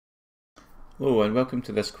Hello and welcome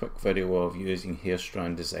to this quick video of using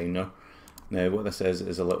Hairstrand Designer. Now what this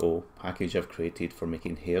is a little package I've created for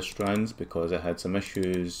making hair strands because I had some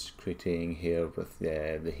issues creating hair with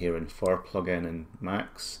the Hair and Fur plugin in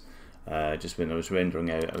Max. Just when I was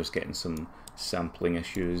rendering out I was getting some sampling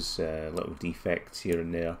issues, little defects here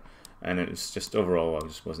and there, and it was just overall I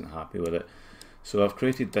just wasn't happy with it. So I've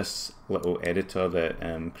created this little editor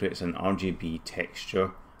that creates an RGB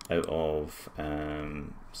texture out of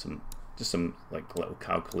some like little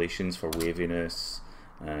calculations for waviness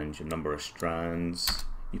and your number of strands.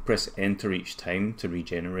 You press enter each time to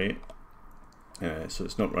regenerate, so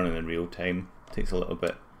it's not running in real time. It takes a little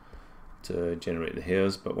bit to generate the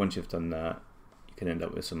hairs, but once you've done that you can end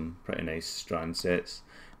up with some pretty nice strand sets.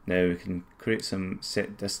 Now we can create some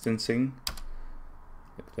set distancing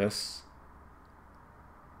like this,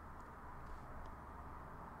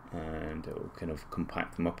 and it will kind of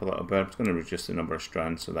compact them up a little bit. I'm just going to reduce the number of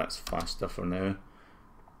strands so that's faster for now.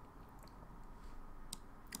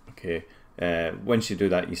 Okay, once you do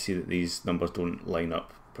that you see that these numbers don't line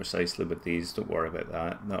up precisely with these. Don't worry about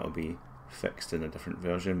that, that'll be fixed in a different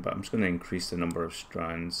version, but I'm just going to increase the number of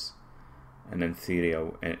strands, and in theory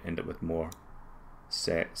I'll end up with more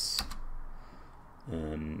sets.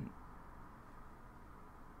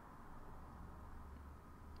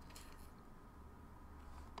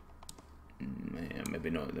 Yeah, maybe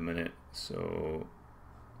not at the minute, so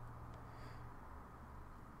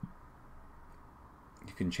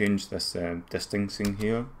you can change this distancing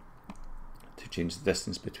here to change the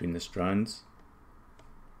distance between the strands.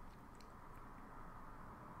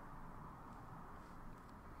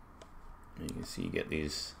 And you can see you get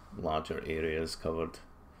these larger areas covered,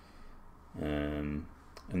 and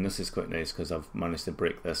this is quite nice because I've managed to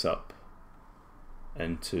break this up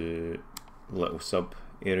into little sub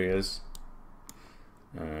areas.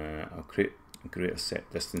 I'll create a set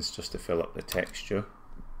distance just to fill up the texture.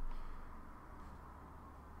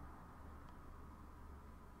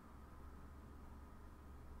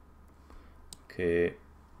 Okay,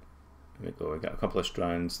 there we go. We got a couple of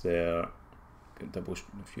strands there. Got a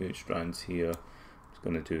few strands here. Just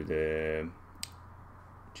going to do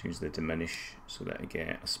choose the diminish so that I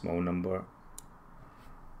get a small number.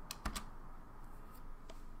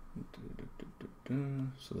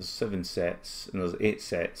 So there's 7 sets, and there's 8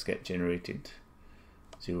 sets get generated,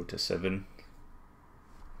 0 to 7.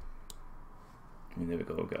 And there we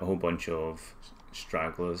go, got a whole bunch of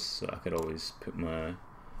stragglers, so I could always put my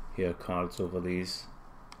hair cards over these.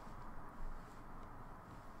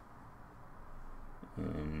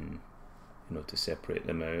 You know, to separate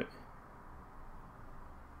them out.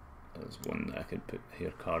 There's one that I could put a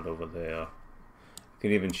hair card over there. I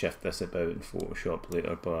can even shift this about in Photoshop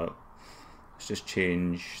later, but let's just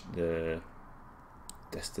change the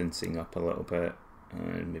distancing up a little bit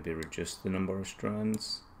and maybe reduce the number of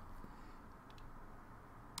strands.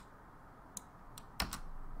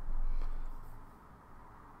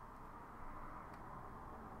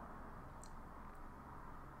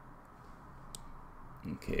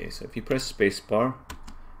 Okay, so if you press spacebar,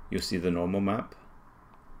 you'll see the normal map.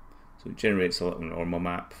 So it generates a little normal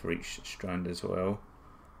map for each strand as well.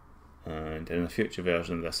 And in a future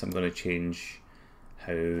version of this, I'm going to change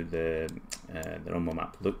how the normal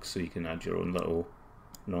map looks, so you can add your own little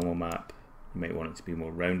normal map. You might want it to be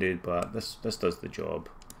more rounded, but this does the job.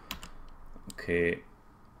 Okay,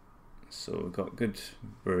 so we've got good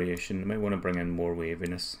variation. You might want to bring in more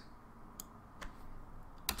waviness.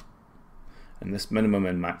 And this minimum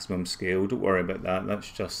and maximum scale, don't worry about that.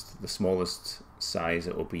 That's just the smallest size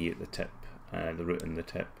it will be at the tip, the root and the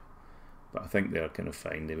tip. But I think they're kind of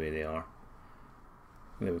fine the way they are.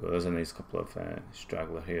 There we go, there's a nice couple of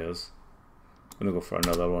straggler hairs. I'm going to go for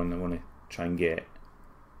another one. I want to try and get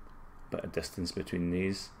a bit of distance between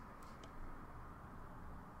these.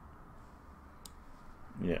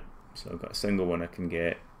 Yeah, so I've got a single one I can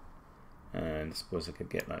get, and I suppose I could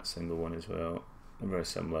get that single one as well. They're very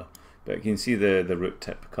similar, but you can see the root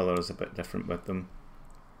tip colour is a bit different with them,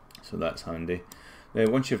 so that's handy. Now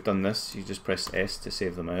once you've done this, you just press S to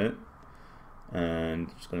save them out. And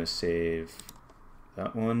I'm just going to save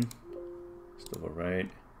that one, just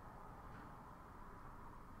overwrite,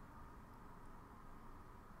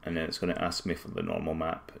 and then it's going to ask me for the normal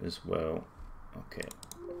map as well. Okay,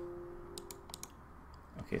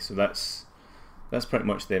 so that's pretty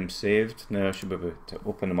much them saved. Now I should be able to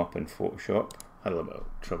open them up in Photoshop. Had a little bit of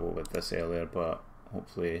trouble with this earlier, but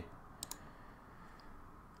hopefully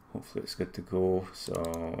it's good to go.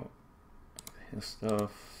 So hair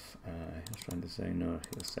stuff. Hairstrand Designer,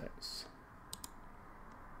 hair sets.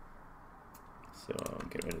 So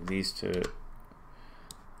get rid of these two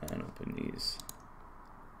and open these.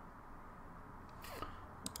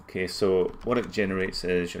 Okay, so what it generates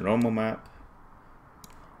is your normal map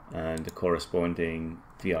and the corresponding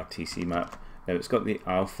VRTC map. Now it's got the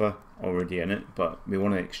alpha already in it, but we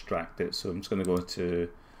want to extract it, so I'm just going to go to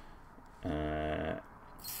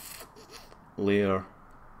layer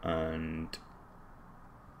and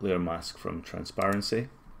layer mask from transparency.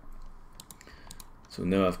 So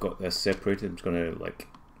now I've got this separated. I'm just going to like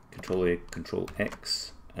Control A, Control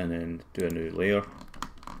X, and then do a new layer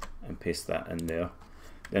and paste that in there.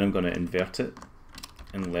 Then I'm going to invert it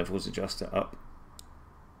and levels adjust it up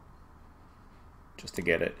just to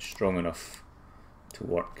get it strong enough to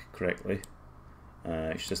work correctly.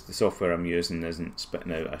 It's just the software I'm using isn't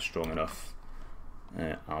spitting out a strong enough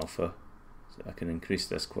alpha, so I can increase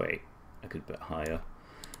this quite a good bit higher.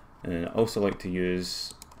 And I also like to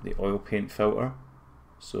use the oil paint filter.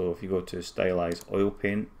 So if you go to stylize oil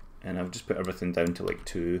paint, and I've just put everything down to like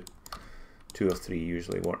 2 or 3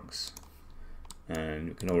 usually works, and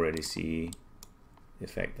you can already see the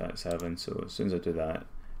effect that's having. So as soon as I do that,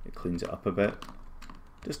 it cleans it up a bit,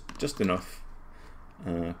 just enough.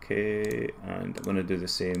 Okay, and I'm going to do the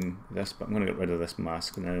same with this, but I'm going to get rid of this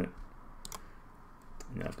mask now.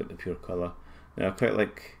 Now I've got the pure colour. Now I quite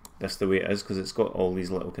like this the way it is because it's got all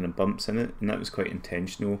these little kind of bumps in it, and that was quite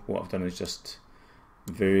intentional. What I've done is just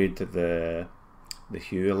varied the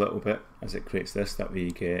hue a little bit as it creates this. That way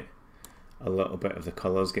you get a little bit of the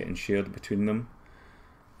colours getting shared between them.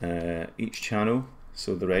 Each channel,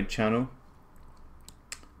 so the red channel,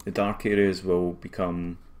 the dark areas will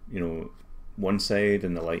become, you know, one side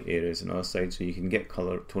and the light areas another side, so you can get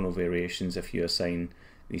colour tonal variations if you assign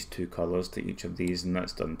these 2 colours to each of these, and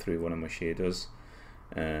that's done through one of my shaders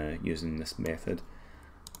using this method.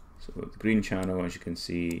 So the green channel, as you can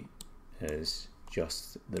see, is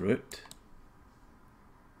just the root,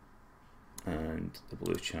 and the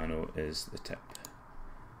blue channel is the tip,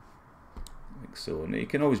 like so. Now you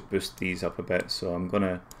can always boost these up a bit, so I'm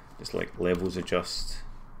gonna just like levels adjust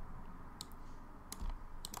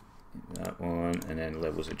that one, and then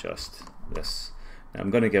levels adjust this. Now I'm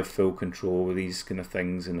going to give full control with these kind of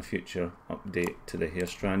things in a future update to the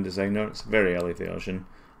Hairstrand designer. It's a very early version.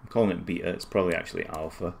 I'm calling it beta, it's probably actually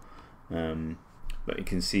alpha, but you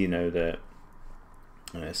can see now that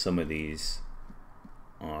some of these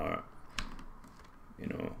are, you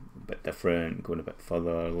know, a bit different, going a bit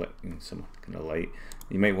further, like some kind of light.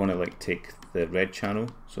 You might want to like take the red channel,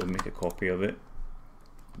 so make a copy of it.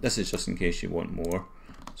 This is just in case you want more.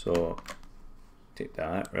 So take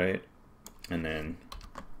that, right, and then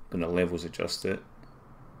I'm going to levels adjust it,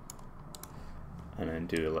 and then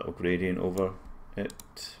do a little gradient over it,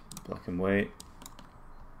 black and white.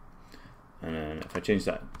 And then if I change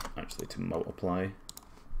that actually to multiply,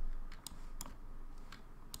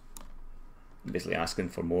 I'm basically asking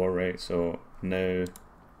for more, right? So now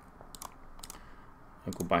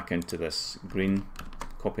I'll go back into this green,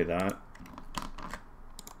 copy that,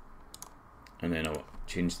 and then I'll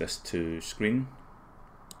change this to screen,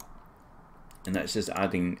 and that's just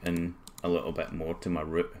adding in a little bit more to my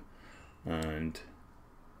root and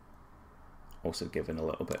also giving a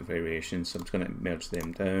little bit of variation. So I'm just going to merge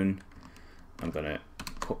them down. I'm going to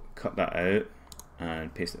cut that out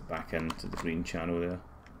and paste it back into the green channel there.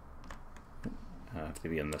 I have to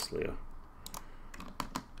be on this layer.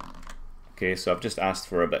 Okay, so I've just asked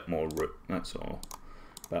for a bit more root, that's all,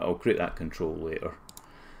 but I'll create that control later.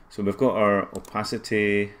 So we've got our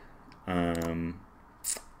opacity, and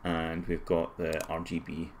we've got the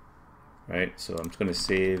RGB, right? So I'm just going to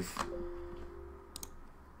save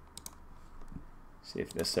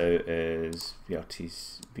this out as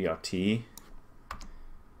VRT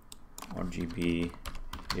RGB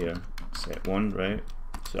here, set 1, right?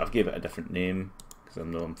 So I've gave it a different name because I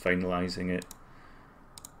know I'm finalizing it,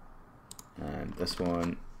 and this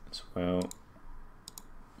one as well.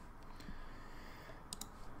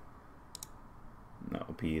 That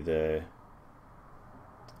will be the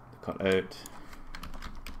cutout.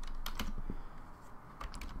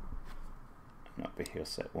 That'll be here,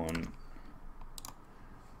 set 1.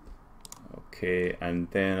 Okay, and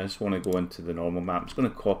then I just want to go into the normal map. I'm just going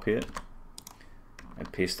to copy it and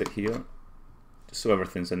paste it here, just so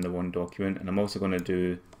everything's in the one document. And I'm also going to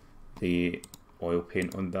do the oil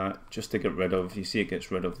paint on that, just to get rid of, you see it gets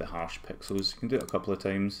rid of the harsh pixels. You can do it a couple of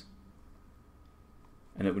times,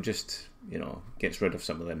 and it will just, you know, gets rid of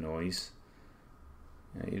some of the noise.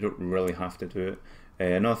 You don't really have to do it.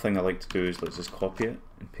 Another thing I like to do is let's just copy it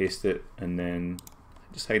and paste it, and then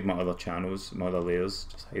just hide my other channels, my other layers,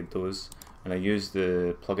 just hide those. And I use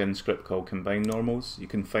the plugin script called Combine Normals. You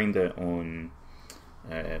can find it on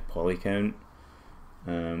Polycount,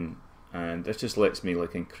 and this just lets me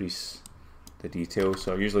like increase the detail.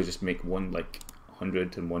 So I usually just make one like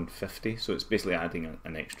 100 and 150, so it's basically adding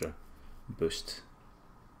an extra boost.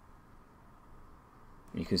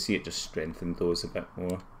 You can see it just strengthened those a bit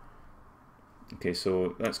more. Okay,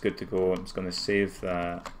 so that's good to go. I'm just going to save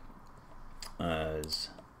that as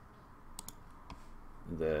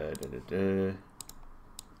the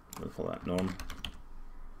for that norm.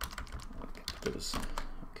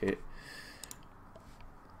 Okay,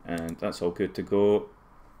 and that's all good to go.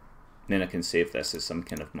 Then I can save this as some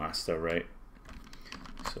kind of master, right?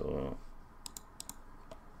 So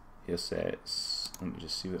here sets, let me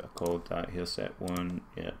just see what I called that. Here set 1,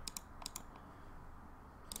 yeah.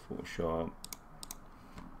 Photoshop.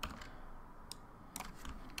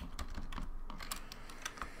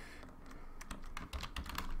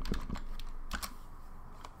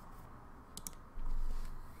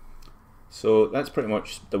 So that's pretty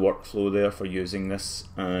much the workflow there for using this,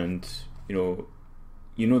 and you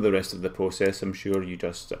know the rest of the process. I'm sure you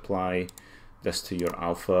just apply this to your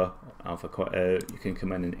alpha cutout. You can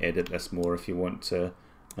come in and edit this more if you want to.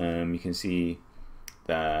 You can see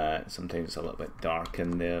that sometimes it's a little bit dark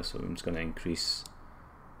in there, so I'm just going to increase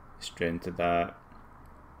the strength of that,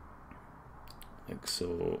 like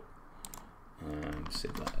so.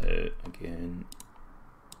 Save that out again.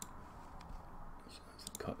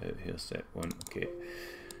 Cut out here, set 1, okay.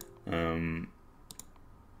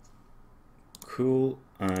 Cool,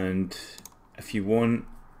 and if you want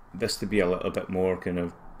this to be a little bit more kind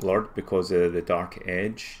of blurred because of the dark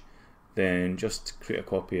edge, then just create a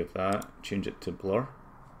copy of that, change it to blur,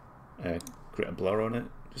 create a blur on it,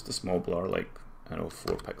 just a small blur, like, I don't know,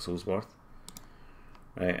 4 pixels worth.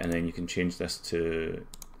 Right, and then you can change this to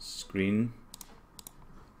screen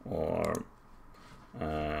or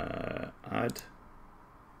add.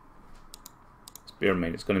 Bear in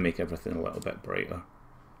mind, it's going to make everything a little bit brighter.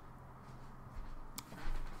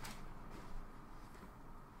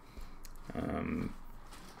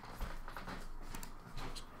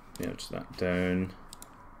 Merge that down.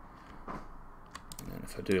 And then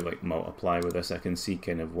if I do like multiply with this, I can see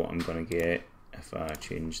kind of what I'm going to get if I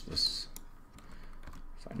change this.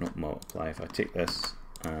 If I not multiply, if I take this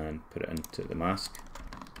and put it into the mask,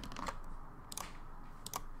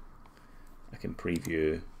 I can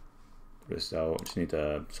preview result. I just need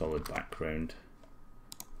a solid background.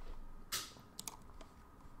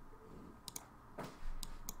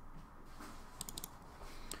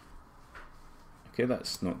 Okay,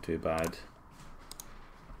 that's not too bad.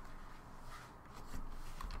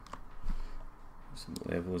 Some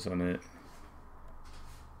levels on it.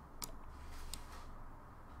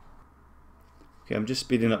 Okay, I'm just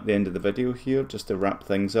speeding up the end of the video here just to wrap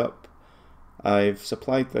things up. I've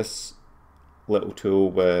supplied this little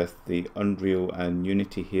tool with the Unreal and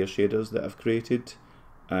Unity hair shaders that I've created,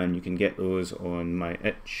 and you can get those on my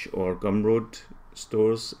Itch or Gumroad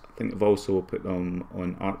stores. I think I've also put them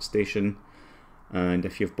on ArtStation, and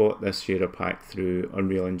if you've bought this shader pack through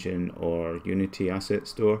Unreal Engine or Unity Asset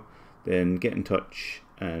Store, then get in touch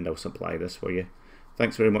and I'll supply this for you.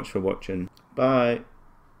 Thanks very much for watching. Bye!